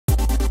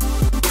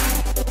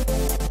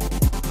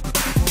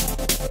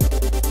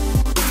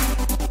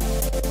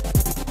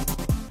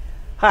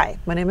Hi,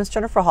 my name is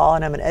Jennifer Hall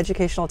and I'm an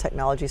educational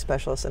technology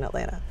specialist in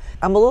Atlanta.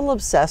 I'm a little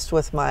obsessed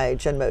with my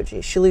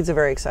Genmoji. She leads a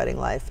very exciting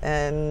life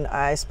and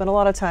I spend a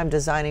lot of time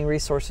designing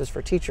resources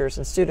for teachers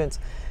and students,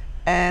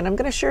 and I'm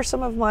going to share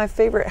some of my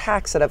favorite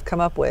hacks that I've come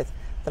up with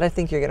that I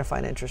think you're going to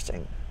find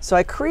interesting. So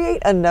I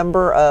create a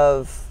number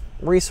of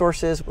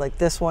resources like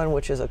this one,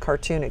 which is a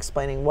cartoon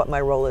explaining what my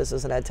role is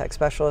as an ed tech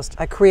specialist.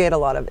 I create a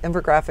lot of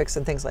infographics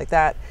and things like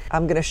that.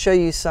 I'm going to show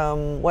you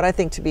some what I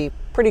think to be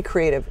pretty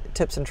creative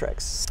tips and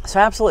tricks. So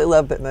I absolutely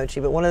love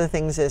Bitmoji, but one of the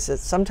things is that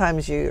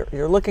sometimes you're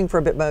looking for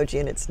a Bitmoji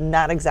and it's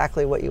not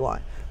exactly what you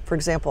want. For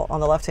example,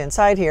 on the left hand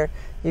side here,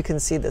 you can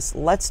see this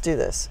 "let's do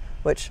this,"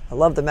 which I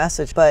love the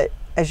message, but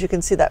as you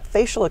can see, that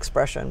facial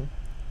expression,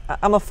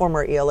 I'm a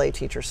former ELA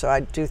teacher, so I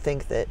do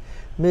think that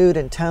mood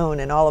and tone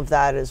and all of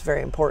that is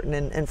very important.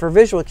 And for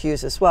visual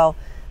cues as well,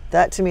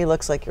 that to me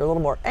looks like you're a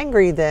little more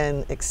angry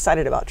than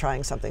excited about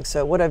trying something.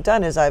 So what I've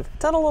done is I've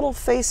done a little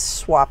face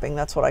swapping,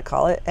 that's what I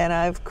call it, and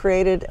I've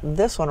created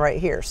this one right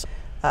here. So,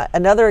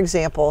 another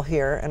example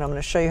here, and I'm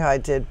going to show you how I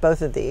did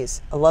both of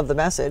these. I love the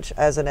message.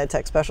 As an ed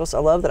tech specialist, I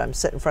love that I'm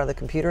sitting in front of the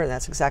computer, and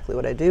that's exactly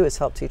what I do, is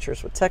help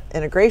teachers with tech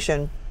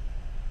integration.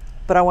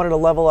 But I wanted to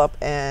level up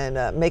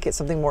and make it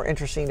something more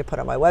interesting to put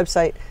on my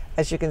website.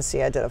 As you can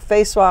see, I did a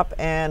face swap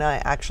and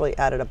I actually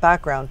added a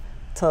background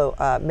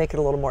to make it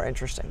a little more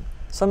interesting.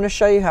 So I'm going to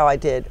show you how I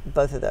did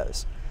both of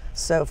those.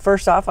 So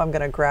first off, I'm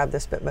going to grab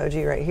this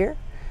Bitmoji right here,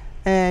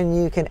 and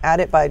you can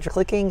add it by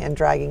clicking and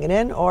dragging it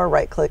in, or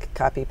right click,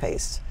 copy,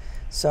 paste.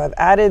 So I've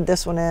added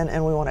this one in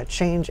and we want to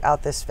change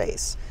out this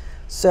face.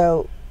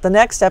 So the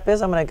next step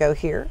is I'm going to go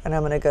here and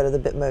I'm going to go to the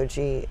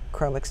Bitmoji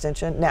Chrome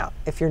extension. Now,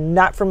 if you're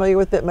not familiar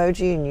with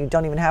Bitmoji and you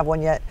don't even have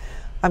one yet,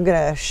 I'm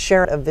going to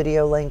share a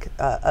video link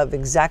of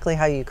exactly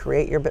how you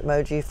create your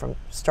Bitmoji from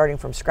starting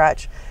from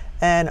scratch,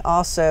 and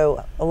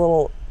also a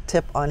little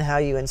tip on how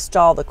you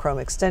install the Chrome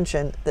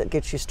extension that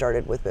gets you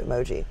started with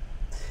Bitmoji.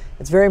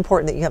 It's very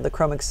important that you have the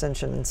Chrome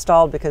extension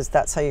installed because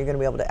that's how you're going to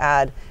be able to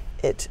add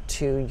it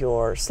to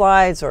your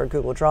slides or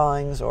Google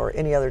Drawings or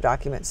any other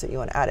documents that you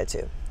want to add it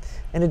to.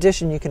 In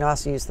addition, you can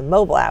also use the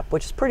mobile app,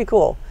 which is pretty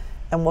cool,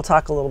 and we'll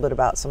talk a little bit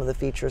about some of the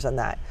features on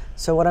that.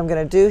 So what I'm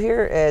going to do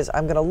here is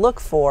I'm going to look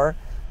for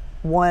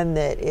one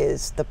that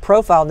is, the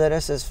profile,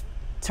 notice, is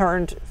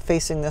turned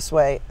facing this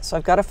way. So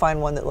I've got to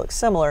find one that looks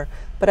similar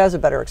but has a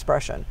better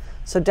expression.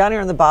 So down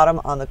here on the bottom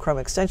on the Chrome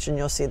extension,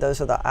 you'll see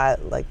those are the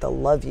like the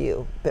love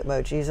you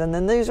Bitmojis, and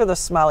then these are the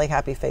smiley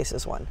happy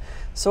faces one.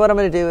 So what I'm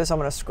going to do is I'm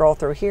going to scroll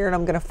through here and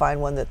I'm going to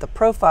find one that the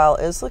profile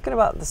is looking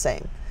about the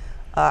same.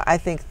 I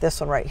think this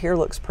one right here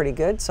looks pretty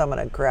good, so I'm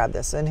going to grab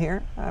this in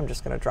here. I'm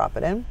just going to drop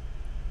it in.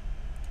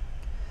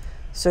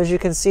 So as you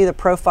can see, the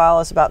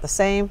profile is about the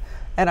same,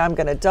 and I'm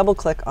going to double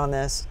click on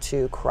this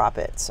to crop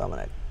it. So I'm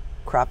going to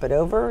crop it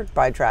over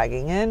by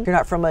dragging in. If you're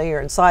not familiar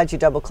in slides, you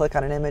double click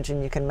on an image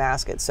and you can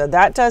mask it. So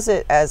that does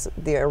it as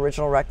the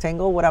original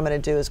rectangle. What I'm going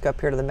to do is go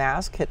up here to the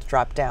mask, hit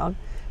drop down,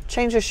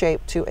 change the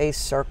shape to a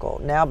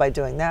circle. Now by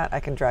doing that, I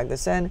can drag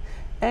this in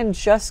and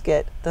just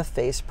get the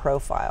face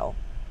profile.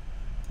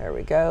 There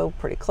we go,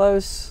 pretty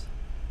close.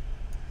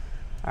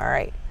 All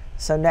right,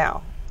 so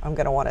now I'm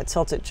going to want to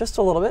tilt it just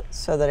a little bit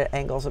so that it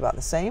angles about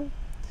the same.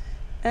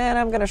 And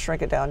I'm going to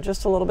shrink it down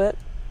just a little bit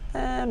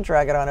and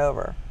drag it on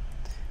over.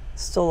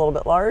 Still a little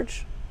bit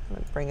large. I'm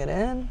going to bring it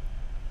in.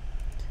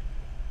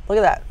 Look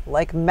at that,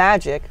 like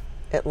magic,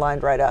 it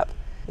lined right up.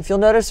 If you'll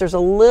notice, there's a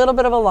little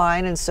bit of a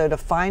line, and so to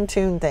fine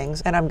tune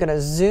things, and I'm going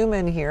to zoom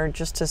in here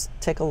just to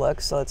take a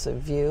look. So it's a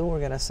view. We're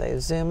going to say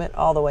zoom it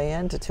all the way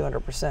in to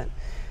 200%.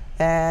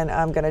 And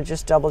I'm going to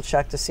just double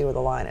check to see where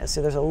the line is. See,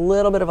 there's a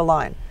little bit of a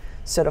line.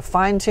 So to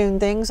fine tune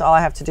things, all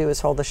I have to do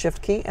is hold the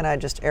shift key and I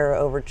just arrow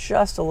over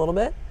just a little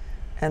bit,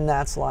 and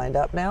that's lined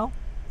up now.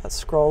 Let's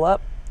scroll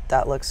up.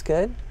 That looks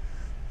good.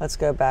 Let's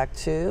go back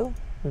to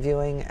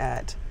viewing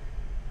at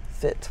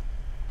fit.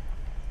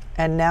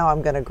 And now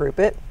I'm going to group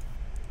it.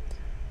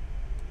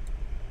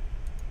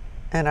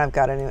 And I've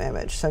got a new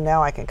image. So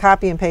now I can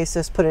copy and paste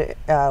this, put it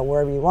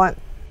wherever you want.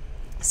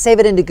 Save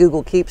it into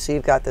Google Keep, so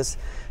you've got this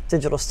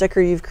digital sticker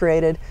you've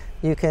created.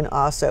 You can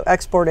also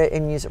export it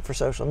and use it for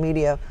social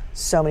media.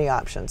 So many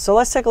options. So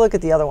let's take a look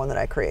at the other one that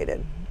I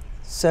created.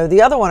 So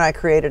the other one I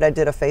created, I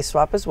did a face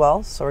swap as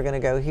well. So we're going to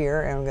go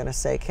here and I'm going to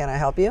say, can I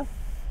help you?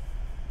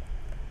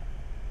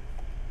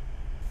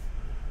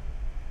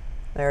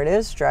 There it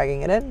is,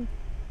 dragging it in.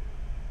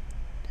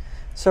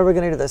 So we're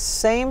going to do the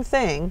same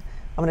thing.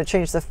 I'm going to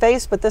change the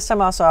face, but this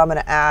time also I'm going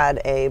to add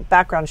a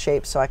background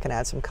shape so I can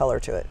add some color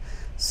to it.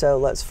 So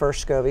let's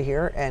first go over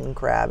here and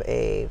grab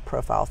a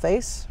profile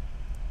face.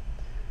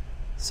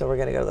 So we're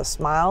going to go to the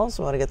smiles.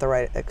 We want to get the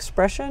right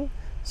expression.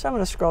 So I'm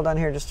going to scroll down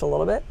here just a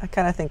little bit. I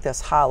kind of think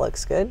this ha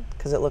looks good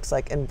because it looks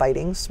like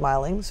inviting,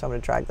 smiling. So I'm going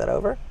to drag that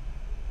over.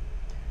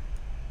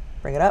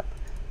 Bring it up.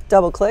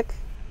 Double click.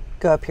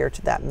 Go up here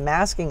to that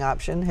masking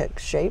option. Hit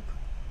shape.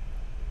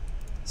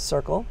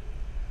 Circle.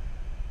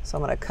 So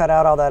I'm going to cut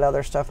out all that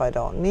other stuff I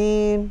don't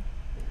need.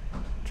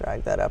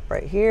 Drag that up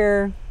right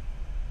here.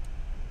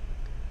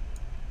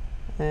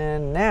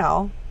 And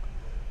now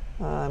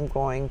I'm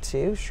going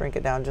to shrink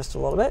it down just a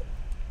little bit.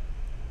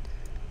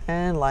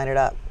 and line it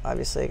up.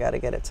 Obviously, I got to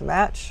get it to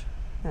match.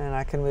 And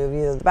I can move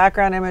either the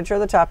background image or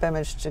the top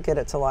image to get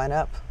it to line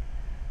up.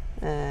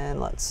 And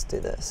let's do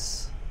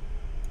this.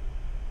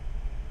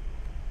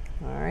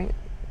 All right,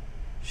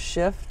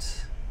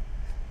 Shift.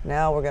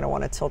 Now we're going to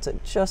want to tilt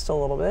it just a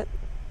little bit.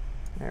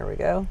 There we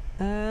go.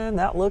 And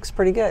that looks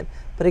pretty good.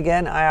 But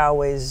again, I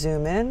always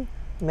zoom in,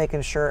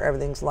 making sure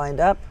everything's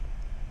lined up.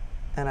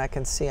 And I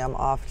can see I'm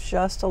off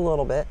just a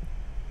little bit.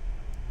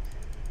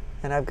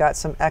 And I've got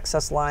some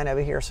excess line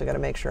over here, so I got to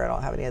make sure I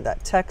don't have any of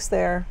that text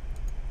there.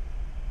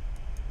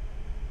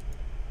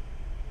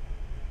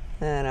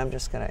 And I'm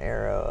just going to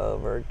arrow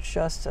over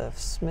just a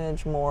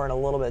smidge more and a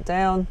little bit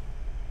down.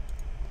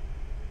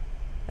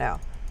 Now,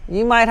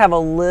 you might have a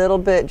little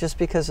bit, just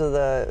because of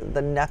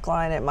the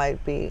neckline, it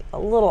might be a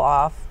little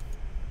off.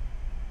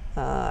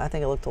 I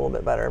think it looked a little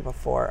bit better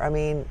before. I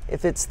mean,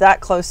 if it's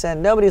that close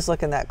in, nobody's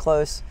looking that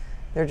close.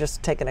 They're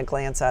just taking a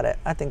glance at it.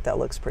 I think that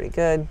looks pretty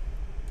good.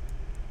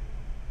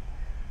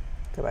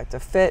 Go back to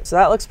fit. So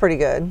that looks pretty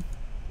good.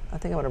 I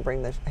think I'm going to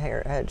bring the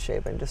head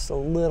shape in just a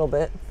little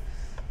bit.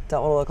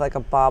 Don't want to look like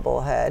a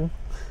bobblehead.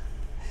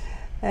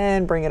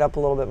 And bring it up a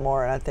little bit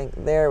more. And I think,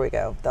 there we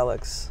go. That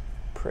looks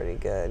pretty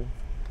good.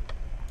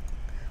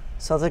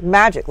 So it's like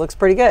magic. Looks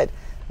pretty good.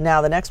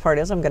 Now the next part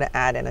is I'm going to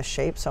add in a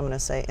shape. So I'm going to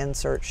say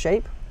Insert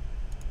Shape.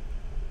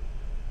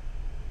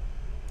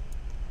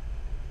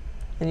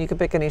 And you can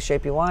pick any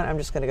shape you want. I'm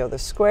just going to go with the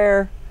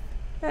square.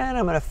 And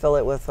I'm going to fill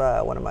it with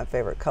one of my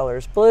favorite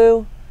colors,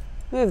 blue.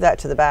 Move that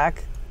to the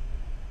back.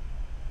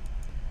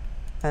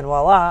 And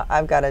voila,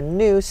 I've got a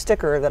new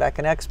sticker that I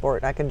can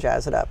export and I can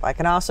jazz it up. I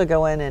can also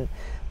go in and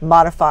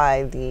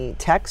modify the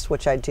text,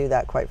 which I do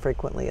that quite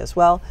frequently as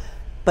well.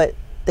 But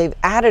they've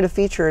added a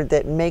feature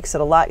that makes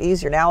it a lot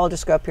easier. Now I'll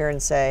just go up here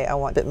and say I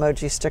want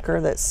Bitmoji sticker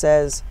that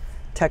says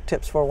Tech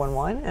Tips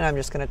 411, and I'm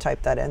just going to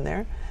type that in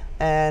there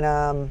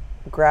and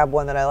grab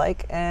one that I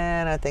like,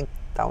 and I think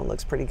that one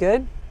looks pretty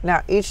good.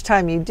 Now each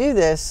time you do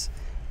this,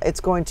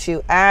 it's going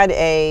to add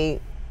a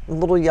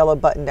little yellow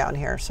button down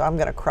here. So I'm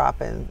going to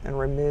crop in and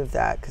remove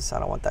that because I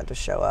don't want that to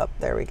show up.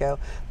 There we go.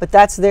 But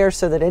that's there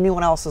so that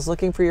anyone else is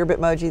looking for your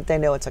Bitmoji, they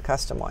know it's a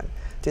custom one.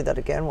 Do that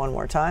again one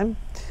more time.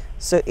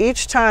 So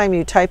each time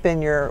you type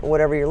in your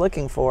whatever you're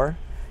looking for,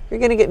 you're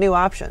going to get new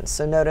options.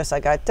 So notice I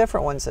got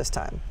different ones this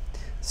time.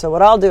 So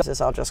what I'll do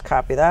is I'll just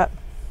copy that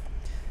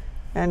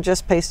and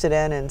just paste it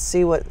in and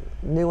see what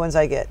new ones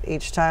I get.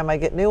 Each time I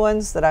get new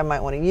ones that I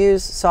might want to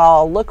use. So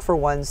I'll look for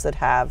ones that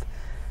have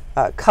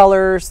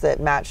colors that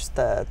match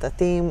the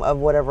theme of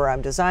whatever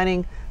I'm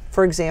designing.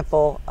 For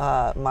example,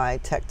 my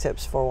Tech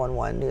Tips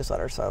 411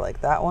 newsletter. So I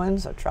like that one.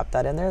 So drop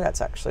that in there.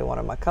 That's actually one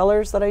of my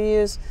colors that I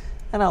use.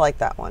 And I like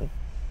that one.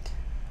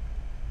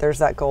 There's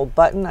that gold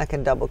button. I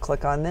can double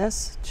click on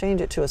this,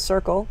 change it to a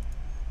circle.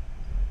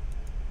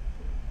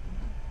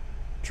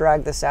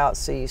 Drag this out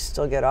so you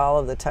still get all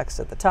of the text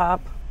at the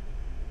top.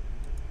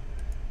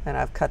 And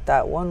I've cut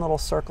that one little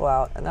circle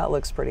out, and that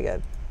looks pretty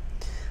good.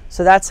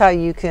 So that's how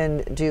you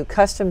can do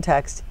custom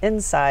text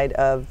inside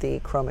of the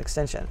Chrome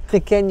extension.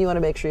 Again, you want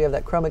to make sure you have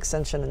that Chrome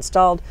extension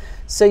installed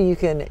so you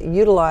can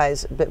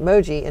utilize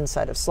Bitmoji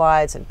inside of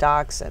slides and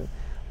docs and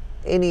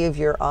any of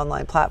your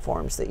online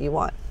platforms that you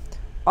want.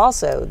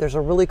 Also, there's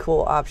a really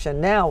cool option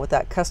now with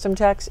that custom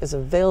text is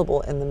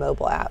available in the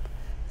mobile app.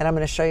 And I'm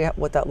going to show you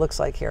what that looks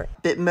like here.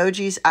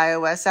 Bitmoji's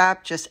iOS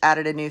app just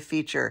added a new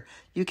feature.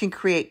 You can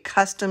create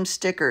custom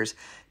stickers.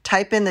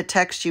 Type in the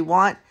text you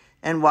want,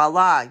 and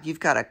voila, you've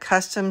got a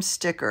custom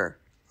sticker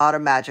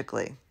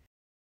automatically.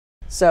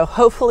 So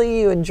hopefully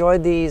you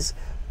enjoyed these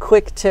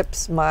quick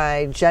tips,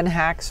 my gen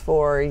hacks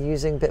for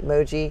using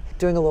Bitmoji,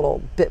 doing a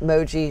little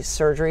Bitmoji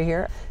surgery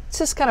here. It's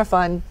just kind of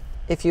fun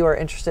if you are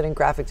interested in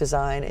graphic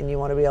design and you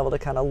want to be able to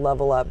kind of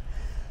level up.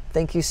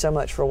 Thank you so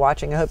much for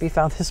watching. I hope you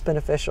found this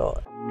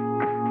beneficial.